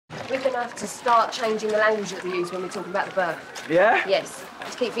going to have to start changing the language that we use when we're talking about the birth. Yeah? Yes,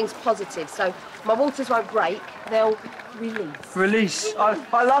 to keep things positive. So my waters won't break, they'll release. Release.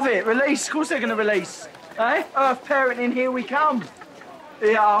 I love it. Release. Of course they're going to release. Eh? Earth parenting, here we come.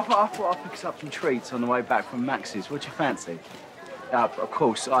 Yeah, I thought I'd pick us up some treats on the way back from Max's. What do you fancy? Of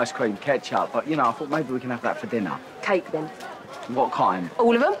course, ice cream, ketchup, but, you know, I thought maybe we can have that for dinner. Cake, then. What kind?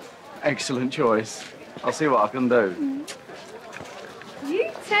 All of them? Excellent choice. I'll see what I can do.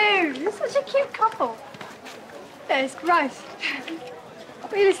 You too. You're such a cute couple. Yeah, it's gross.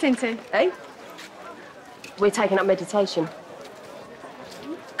 What are you listening to? Eh? We're taking up meditation.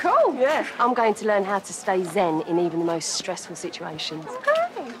 Cool. Yeah. I'm going to learn how to stay zen in even the most stressful situations.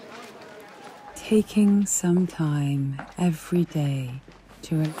 Okay. Taking some time every day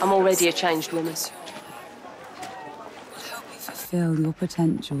to relax. I'm already a changed woman. Fulfill your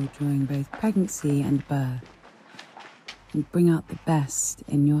potential during both pregnancy and birth, and bring out the best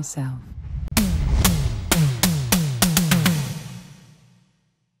in yourself.